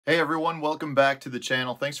Hey everyone, welcome back to the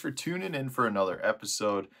channel. Thanks for tuning in for another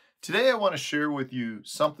episode. Today I want to share with you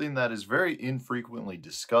something that is very infrequently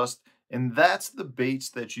discussed, and that's the baits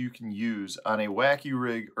that you can use on a wacky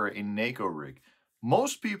rig or a NACO rig.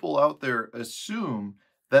 Most people out there assume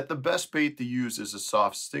that the best bait to use is a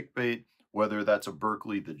soft stick bait, whether that's a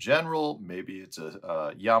Berkeley the General, maybe it's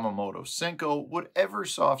a Yamamoto Senko, whatever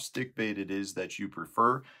soft stick bait it is that you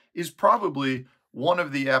prefer is probably one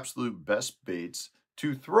of the absolute best baits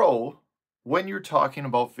to throw when you're talking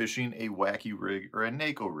about fishing a wacky rig or a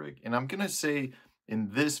NACO rig. And I'm going to say in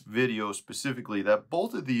this video specifically that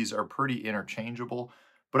both of these are pretty interchangeable,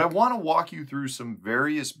 but I want to walk you through some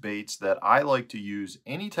various baits that I like to use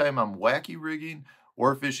anytime I'm wacky rigging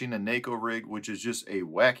or fishing a NACO rig, which is just a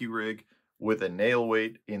wacky rig with a nail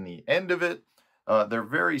weight in the end of it. They're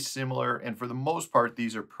very similar, and for the most part,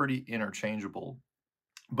 these are pretty interchangeable.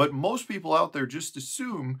 But most people out there just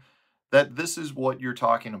assume that this is what you're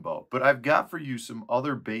talking about. But I've got for you some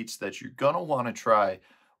other baits that you're going to want to try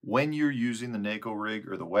when you're using the NACO rig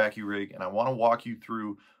or the wacky rig. And I want to walk you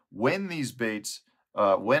through when these baits,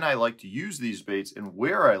 when I like to use these baits and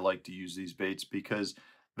where I like to use these baits, because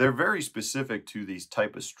they're very specific to these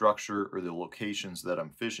type of structure or the locations that I'm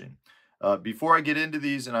fishing. Before I get into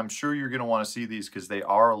these, and I'm sure you're going to want to see these because they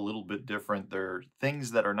are a little bit different. They're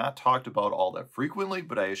things that are not talked about all that frequently,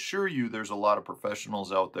 but I assure you there's a lot of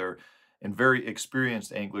professionals out there and very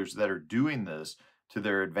experienced anglers that are doing this to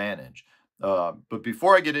their advantage. But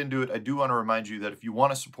before I get into it, I do want to remind you that if you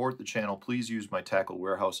want to support the channel, please use my Tackle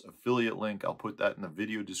Warehouse affiliate link. I'll put that in the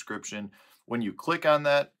video description. When you click on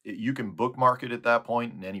that, you can bookmark it at that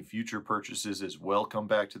point, and any future purchases as well come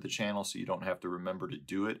back to the channel so you don't have to remember to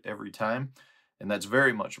do it every time. And that's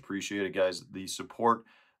very much appreciated, guys. The support,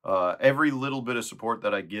 every little bit of support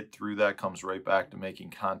that I get through that comes right back to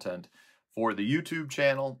making content for the YouTube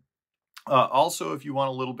channel. Also, if you want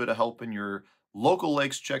a little bit of help in your local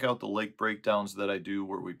lakes, check out the lake breakdowns that I do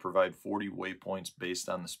where we provide 40 waypoints based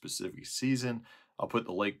on the specific season. I'll put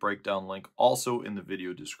the lake breakdown link also in the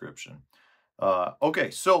video description.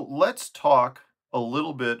 Okay, so let's talk a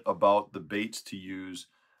little bit about the baits to use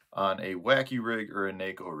on a wacky rig or a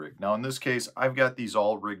NACO rig. Now, in this case, I've got these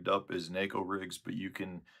all rigged up as NACO rigs, but you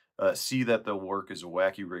can see that they'll work as a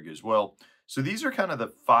wacky rig as well. So these are kind of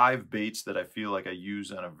the 5 baits that I feel like I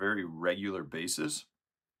use on a very regular basis.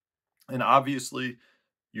 And obviously,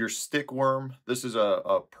 your stick worm, this is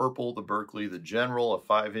a purple, the Berkeley, the General, a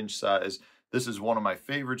 5-inch size. This is one of my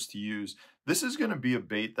favorites to use. This is going to be a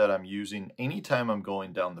bait that I'm using anytime I'm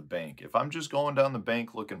going down the bank. If I'm just going down the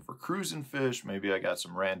bank looking for cruising fish, maybe I got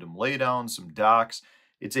some random laydowns, some docks,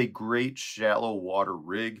 it's a great shallow water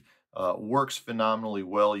rig. Works phenomenally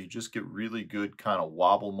well. You just get really good kind of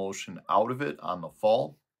wobble motion out of it on the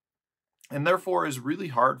fall, and therefore is really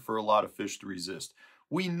hard for a lot of fish to resist.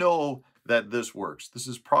 We know that this works. This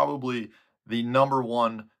is probably the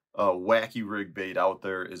 #1 wacky rig bait out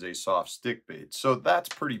there is a soft stick bait. So that's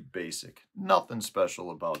pretty basic. Nothing special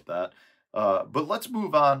about that. But let's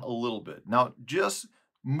move on a little bit. Now, just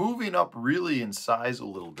moving up really in size a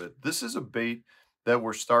little bit, this is a bait that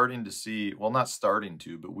we're starting to see, well, not starting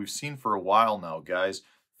to, but we've seen for a while now, guys,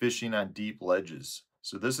 fishing on deep ledges.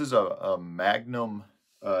 So this is a Magnum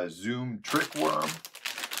Zoom trick worm.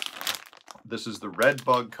 This is the red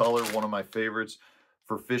bug color, one of my favorites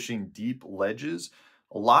for fishing deep ledges.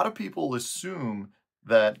 A lot of people assume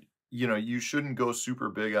that, you know, you shouldn't go super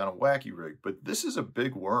big on a wacky rig, but this is a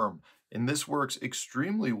big worm, and this works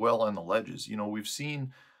extremely well on the ledges. You know, we've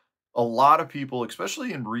seen a lot of people,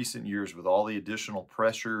 especially in recent years with all the additional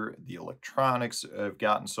pressure, the electronics have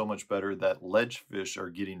gotten so much better that ledge fish are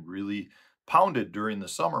getting really pounded during the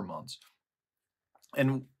summer months.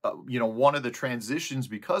 And, you know, one of the transitions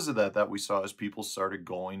because of that we saw is people started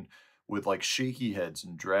going with like shaky heads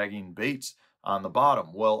and dragging baits on the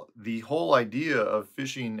bottom. Well, the whole idea of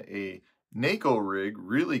fishing a NACO rig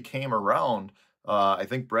really came around. I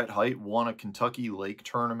think Brett Hite won a Kentucky Lake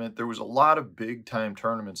tournament. There was a lot of big time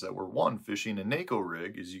tournaments that were won fishing a NACO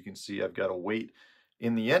rig. As you can see, I've got a weight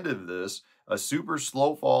in the end of this, a super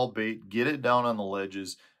slow fall bait, get it down on the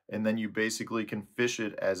ledges, and then you basically can fish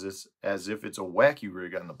it as if it's a wacky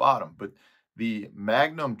rig on the bottom. But the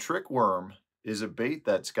Magnum trick worm is a bait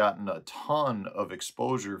that's gotten a ton of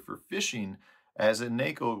exposure for fishing as a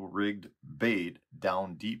NACO rigged bait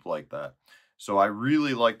down deep like that. So I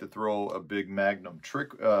really like to throw a big Magnum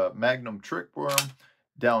trick worm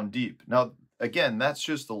down deep. Now, again, that's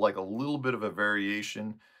just like a little bit of a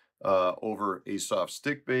variation over a soft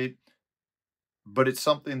stick bait, but it's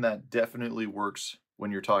something that definitely works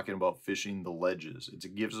when you're talking about fishing the ledges.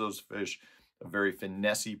 It gives those fish a very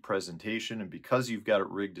finessey presentation, and because you've got it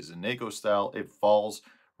rigged as a NACO style, it falls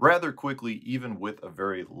rather quickly, even with a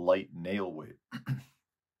very light nail weight.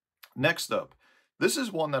 Next up, this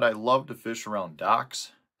is one that I love to fish around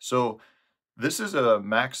docks. So this is a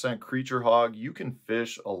max scent creature hog. You can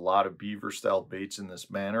fish a lot of beaver style baits in this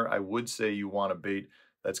manner. I would say you want a bait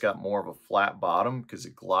that's got more of a flat bottom because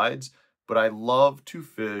it glides, but I love to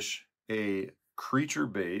fish a creature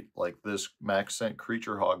bait like this max scent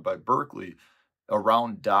creature hog by Berkeley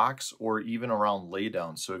around docks or even around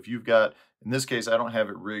laydowns. So if you've got, in this case, I don't have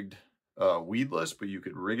it rigged weedless, but you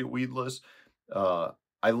could rig it weedless.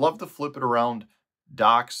 I love to flip it around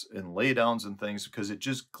docks and laydowns and things because it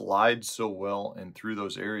just glides so well and through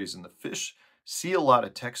those areas. And the fish see a lot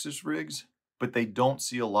of Texas rigs, but they don't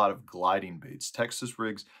see a lot of gliding baits. Texas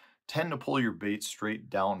rigs tend to pull your bait straight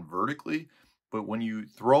down vertically, but when you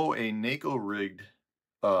throw a NACO rigged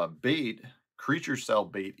bait, creature style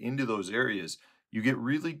bait into those areas, you get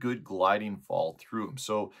really good gliding fall through them.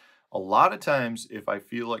 So a lot of times if I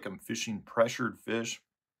feel like I'm fishing pressured fish,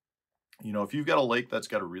 you know, if you've got a lake that's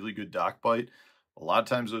got a really good dock bite, a lot of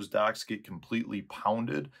times those docks get completely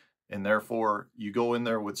pounded, and therefore you go in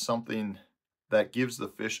there with something that gives the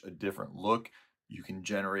fish a different look. You can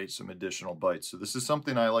generate some additional bites. So this is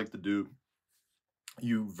something I like to do.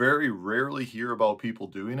 You very rarely hear about people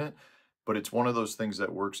doing it, but it's one of those things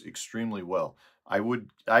that works extremely well. I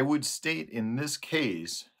would state in this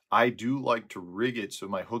case, I do like to rig it so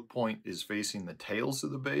my hook point is facing the tails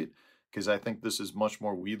of the bait because I think this is much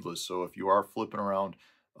more weedless. So if you are flipping around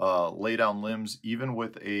lay down limbs, even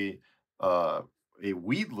with a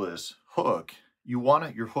weedless hook, you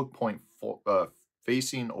want your hook point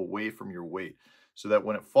facing away from your weight so that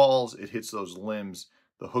when it falls, it hits those limbs,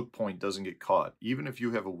 the hook point doesn't get caught. Even if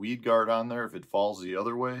you have a weed guard on there, if it falls the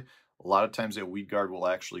other way, a lot of times that weed guard will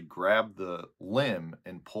actually grab the limb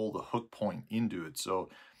and pull the hook point into it. So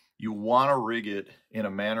you want to rig it in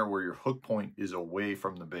a manner where your hook point is away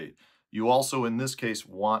from the bait. You also, in this case,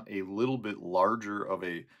 want a little bit larger of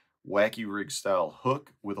a wacky rig style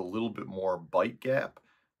hook with a little bit more bite gap.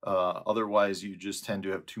 Otherwise, you just tend to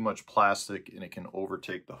have too much plastic and it can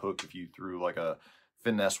overtake the hook if you threw like a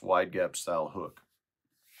finesse wide gap style hook.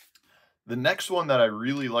 The next one that I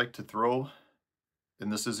really like to throw,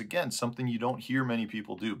 and this is again something you don't hear many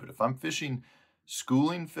people do, but if I'm fishing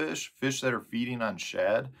schooling fish, fish that are feeding on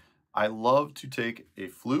shad, I love to take a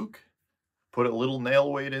fluke, put a little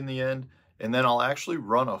nail weight in the end, and then I'll actually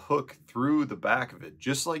run a hook through the back of it,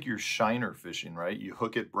 just like your shiner fishing, right? You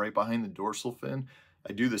hook it right behind the dorsal fin.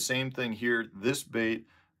 I do the same thing here. This bait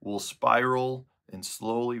will spiral and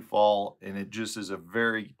slowly fall, and it just is a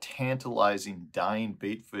very tantalizing dying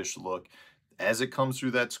bait fish look as it comes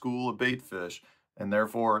through that school of bait fish, and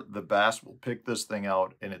therefore the bass will pick this thing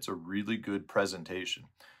out, and it's a really good presentation,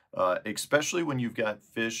 especially when you've got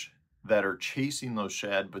fish that are chasing those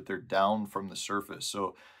shad, but they're down from the surface.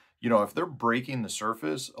 So, you know, if they're breaking the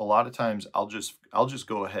surface, a lot of times I'll just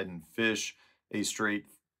go ahead and fish a straight,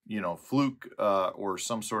 you know, fluke or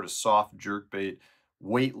some sort of soft jerk bait,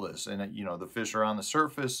 weightless, and you know the fish are on the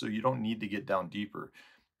surface, so you don't need to get down deeper.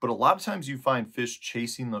 But a lot of times you find fish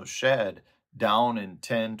chasing those shad down in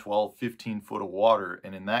 10, 12, 15 foot of water,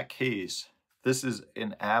 and in that case, this is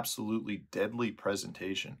an absolutely deadly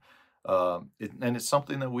presentation. And it's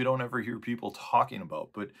something that we don't ever hear people talking about,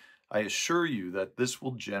 but I assure you that this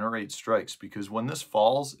will generate strikes because when this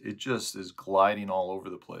falls, it just is gliding all over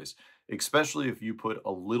the place, especially if you put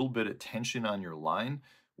a little bit of tension on your line.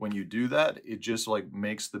 When you do that, it just like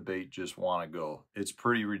makes the bait just want to go. It's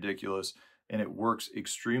pretty ridiculous and it works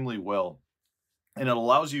extremely well. And it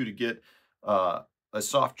allows you to get a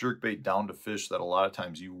soft jerk bait down to fish that a lot of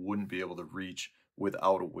times you wouldn't be able to reach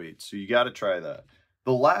without a weight. So you got to try that.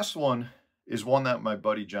 The last one is one that my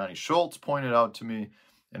buddy Johnny Schultz pointed out to me,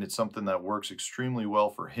 and it's something that works extremely well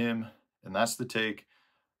for him, and that's to take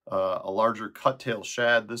a larger cuttail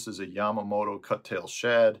shad. This is a Yamamoto cuttail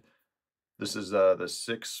shad. This is the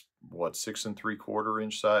 6 and 3/4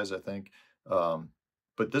 inch size, I think.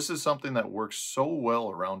 But this is something that works so well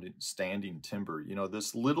around standing timber. You know,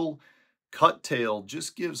 this little cut tail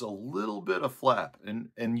just gives a little bit of flap,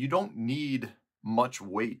 and you don't need much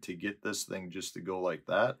weight to get this thing just to go like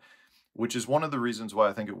that, which is one of the reasons why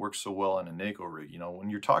I think it works so well on a NACO rig. You know, when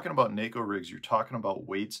you're talking about NACO rigs, you're talking about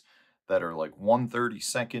weights that are like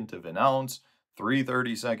 1/32 of an ounce,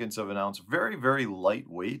 3/32 of an ounce, very, very light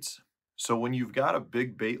weights. So when you've got a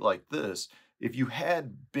big bait like this, if you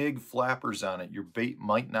had big flappers on it, your bait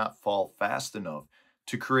might not fall fast enough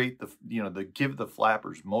to create the, you know, the give the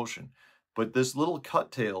flappers motion. But this little cut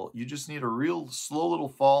tail, you just need a real slow little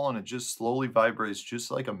fall and it just slowly vibrates just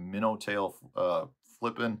like a minnow tail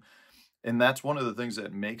flipping. And that's one of the things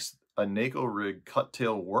that makes a NACO rig cut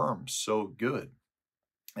tail worm so good.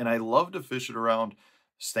 And I love to fish it around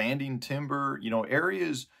standing timber,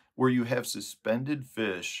 areas where you have suspended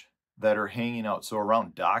fish that are hanging out. So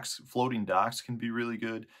around docks, floating docks can be really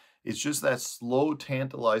good. It's just that slow,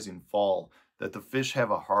 tantalizing fall that the fish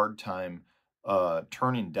have a hard time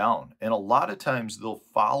turning down. And a lot of times they'll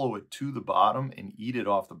follow it to the bottom and eat it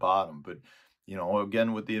off the bottom. But,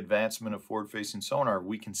 again, with the advancement of forward-facing sonar,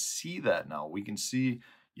 we can see that now. We can see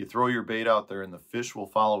you throw your bait out there and the fish will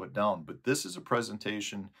follow it down. But this is a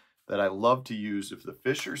presentation that I love to use if the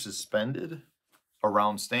fish are suspended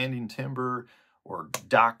around standing timber or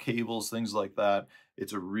dock cables, things like that.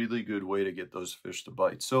 It's a really good way to get those fish to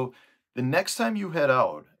bite. So the next time you head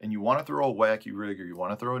out and you want to throw a wacky rig or you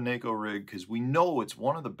want to throw a NACO rig, because we know it's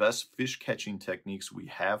one of the best fish catching techniques we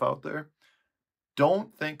have out there,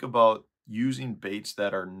 don't think about using baits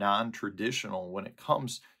that are non-traditional when it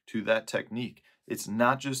comes to that technique. It's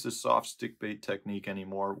not just a soft stick bait technique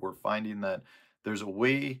anymore. We're finding that there's a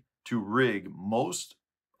way to rig most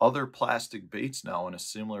other plastic baits now in a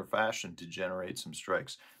similar fashion to generate some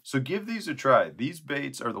strikes. So give these a try. These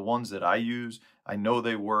baits are the ones that I use. I know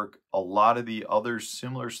they work. A lot of the other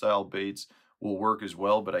similar style baits will work as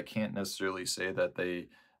well, but I can't necessarily say that they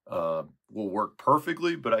will work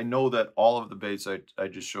perfectly, but I know that all of the baits I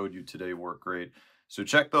just showed you today work great. So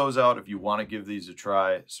check those out if you want to give these a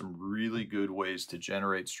try. Some really good ways to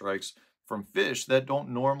generate strikes from fish that don't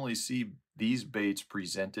normally see these baits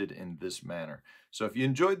presented in this manner. So if you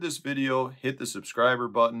enjoyed this video, hit the subscriber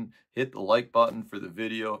button, hit the like button for the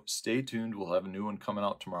video. Stay tuned. We'll have a new one coming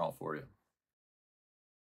out tomorrow for you.